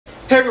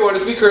Hey everyone,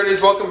 it's me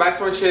Curtis. Welcome back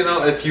to my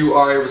channel if you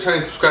are a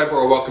returning subscriber,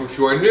 or welcome if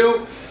you are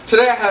new.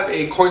 Today I have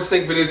a corn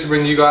snake video to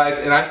bring you guys,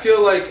 and I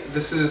feel like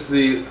this is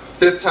the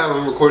 5th time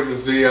I'm recording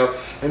this video,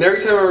 and every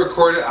time I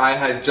record it I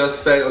had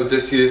just fed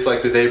Odysseus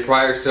like the day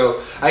prior,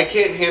 so I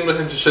can't handle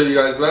him to show you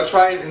guys, but I'll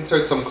try and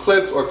insert some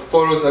clips or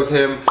photos of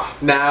him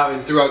now and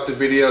throughout the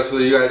video so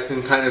that you guys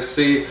can kind of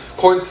see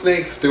corn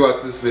snakes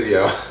throughout this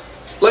video.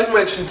 Like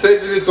mentioned, today's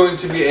video is going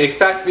to be a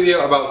fact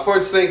video about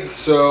corn snakes,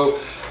 so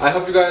I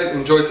hope you guys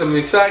enjoy some of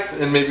these facts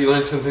and maybe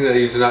learn something that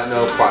you did not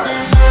know prior.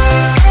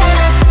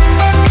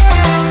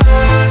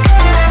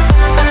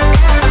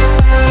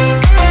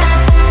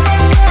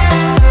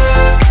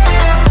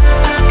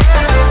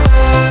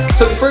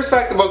 So the first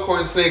fact about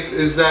corn snakes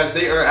is that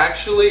they are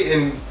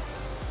actually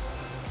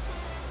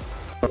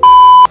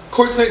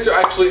corn snakes are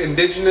actually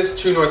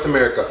indigenous to North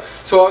America.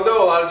 So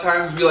although a lot of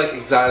times we like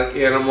exotic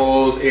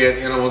animals and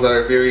animals that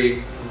are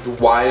very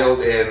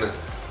wild and,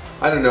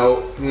 I don't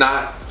know,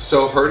 not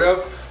so heard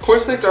of, corn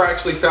snakes are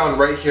actually found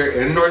right here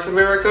in North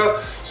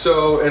America.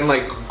 So in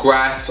like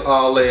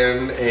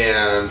grassland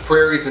and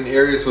prairies and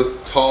areas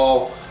with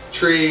tall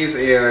trees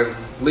and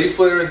leaf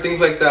litter and things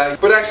like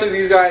that. But actually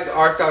these guys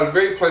are found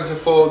very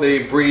plentiful.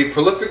 They breed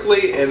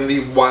prolifically in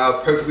the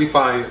wild perfectly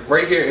fine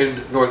right here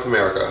in North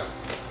America.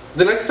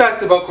 The next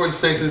fact about corn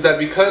snakes is that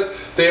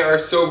because they are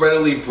so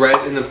readily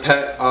bred in the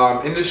pet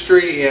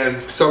industry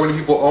and so many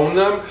people own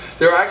them,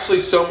 there are actually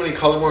so many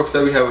color morphs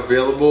that we have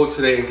available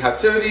today in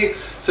captivity,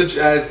 such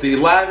as the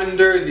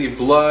lavender, the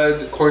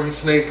blood corn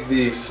snake,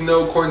 the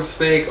snow corn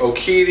snake,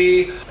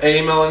 Okiti,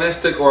 a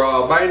melanistic or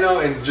albino,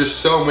 and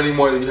just so many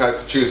more that you have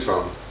to choose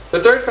from. The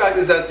third fact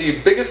is that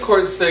the biggest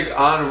corn snake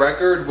on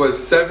record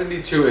was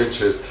 72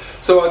 inches.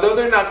 So although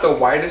they're not the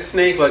widest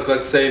snake, like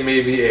let's say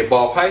maybe a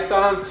ball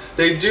python,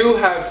 they do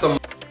have some.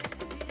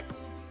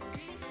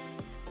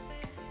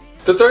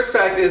 The third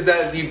fact is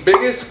that the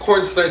biggest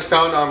corn snake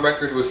found on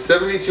record was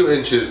 72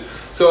 inches.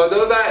 So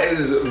although that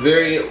is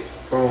very,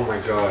 oh my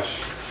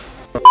gosh.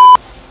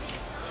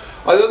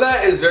 Although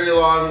that is very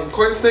long,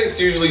 corn snakes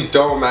usually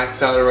don't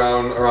max out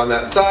around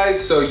that size,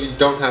 so you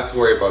don't have to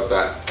worry about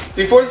that.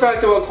 The fourth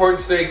fact about corn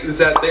snakes is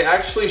that they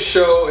actually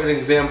show an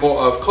example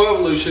of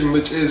coevolution,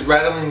 which is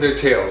rattling their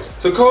tails.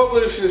 So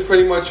coevolution is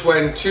pretty much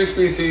when two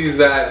species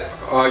that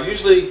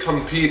usually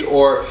compete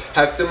or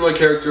have similar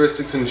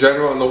characteristics in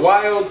general in the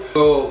wild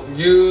will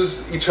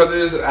use each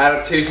other's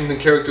adaptations and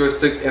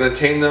characteristics and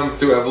attain them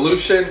through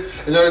evolution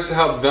in order to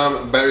help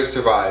them better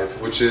survive,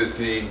 which is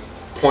the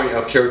point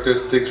of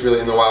characteristics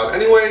really in the wild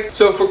anyway.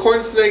 So for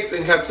corn snakes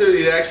in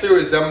captivity, they actually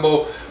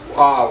resemble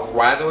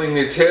rattling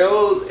their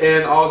tails,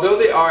 and although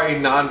they are a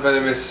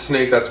non-venomous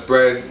snake that's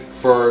bred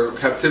for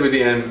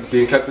captivity and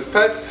being kept as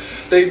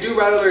pets, they do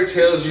rattle their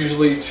tails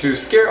usually to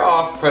scare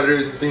off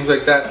predators and things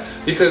like that,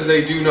 because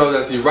they do know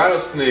that the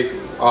rattlesnake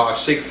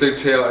shakes their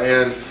tail,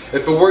 and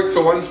if it works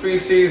for one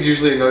species,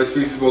 usually another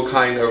species will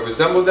kind of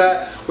resemble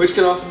that, which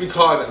can also be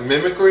called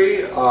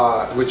mimicry,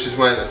 which is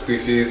when a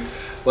species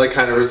like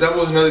kind of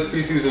resembles another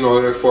species in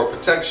order for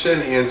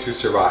protection and to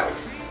survive.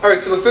 Alright,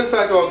 so the fifth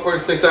fact about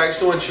corn snakes, I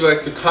actually want you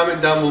guys to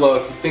comment down below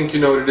if you think you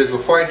know what it is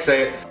before I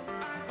say it.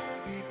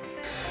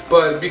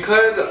 But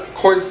because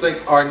corn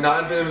snakes are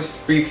non-venomous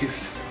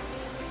species,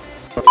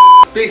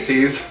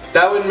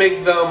 that would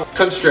make them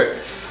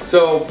constrict.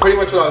 So pretty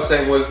much what I was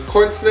saying was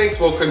corn snakes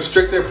will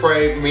constrict their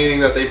prey, meaning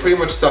that they pretty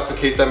much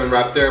suffocate them and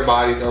wrap their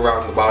bodies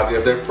around the body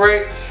of their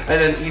prey and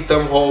then eat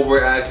them whole,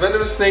 whereas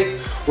venomous snakes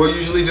will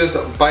usually just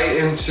bite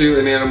into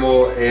an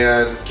animal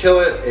and kill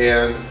it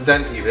and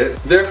then eat it.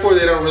 Therefore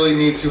they don't really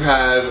need to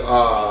have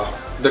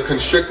the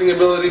constricting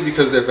ability,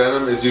 because their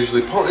venom is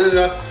usually potent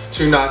enough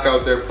to knock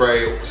out their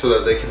prey so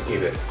that they can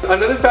eat it.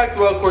 Another fact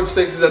about corn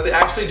snakes is that they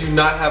actually do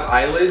not have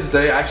eyelids.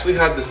 They actually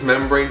have this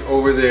membrane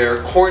over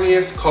their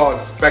corneas called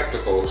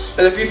spectacles.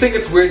 And if you think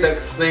it's weird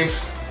that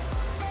snakes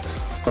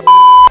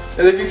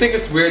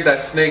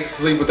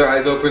sleep with their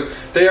eyes open,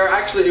 they are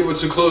actually able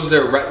to close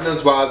their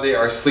retinas while they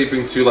are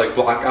sleeping to like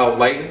block out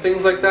light and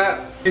things like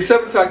that. The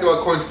seventh fact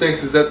about corn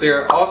snakes is that they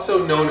are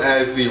also known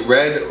as the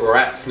red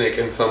rat snake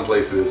in some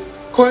places.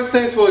 Corn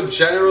snakes will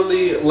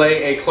generally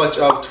lay a clutch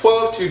of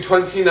 12 to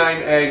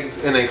 29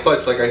 eggs in a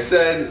clutch, like I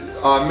said,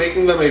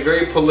 making them a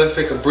very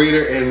prolific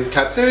breeder in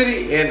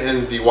captivity and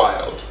in the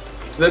wild.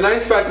 The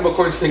ninth fact about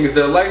corn snakes is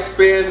their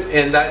lifespan,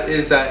 and that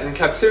is that in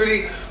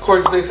captivity,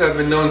 corn snakes have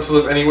been known to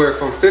live anywhere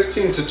from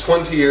 15 to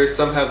 20 years.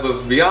 Some have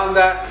lived beyond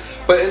that,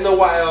 but in the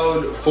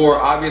wild, for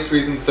obvious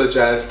reasons such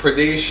as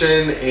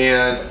predation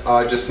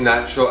and just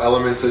natural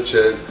elements such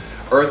as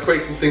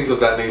earthquakes and things of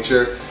that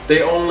nature,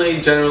 they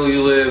only generally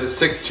live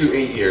 6 to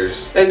 8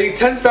 years. And the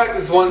 10th fact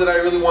is one that I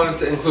really wanted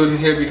to include in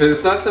here because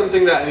it's not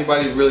something that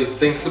anybody really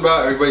thinks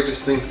about. Everybody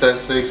just thinks that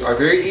snakes are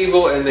very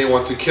evil and they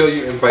want to kill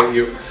you and bite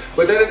you.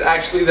 But that is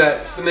actually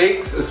that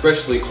snakes,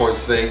 especially corn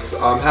snakes,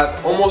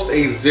 have almost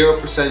a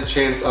 0%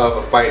 chance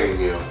of biting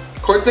you.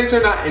 Corn snakes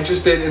are not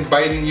interested in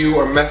biting you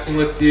or messing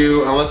with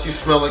you unless you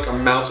smell like a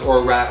mouse or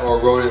a rat or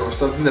a rodent or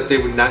something that they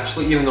would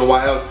naturally eat in the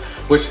wild,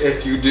 which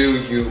if you do,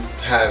 you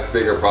have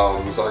bigger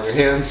problems on your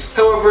hands.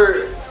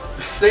 However,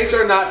 Snakes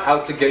are not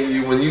out to get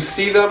you. When you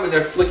see them and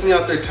they're flicking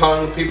out their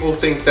tongue, people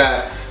think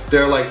that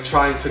they're like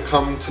trying to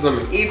come to them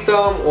and eat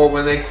them, or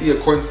when they see a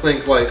corn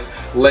snake like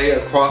lay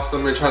across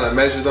them, they're trying to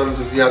measure them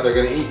to see how they're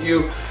gonna eat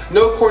you.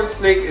 No corn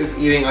snake is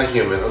eating a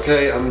human,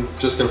 okay? I'm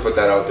just gonna put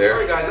that out there.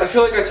 Alright guys, I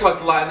feel like I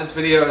talked a lot in this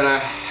video and I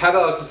had a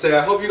lot to say.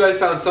 I hope you guys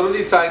found some of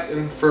these facts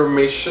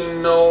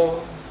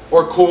informational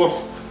or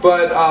cool.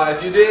 But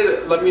if you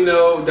did, let me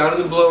know down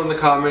below in the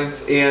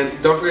comments, and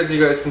don't forget that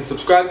you guys can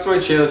subscribe to my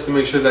channel to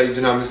make sure that you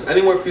do not miss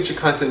any more future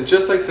content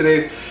just like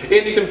today's,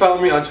 and you can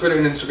follow me on Twitter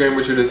and Instagram,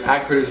 which is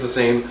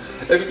 @CurtisLasane.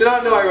 If you do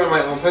not know, I run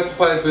my own pet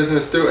supplies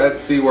business through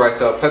Etsy, where I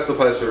sell pet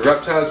supplies for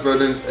reptiles,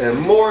 rodents, and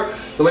more.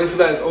 The link to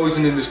that is always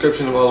in the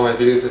description of all of my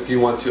videos if you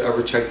want to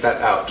ever check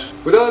that out.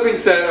 With all that being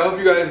said, I hope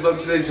you guys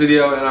loved today's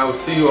video, and I will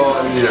see you all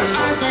in the next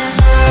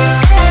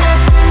one.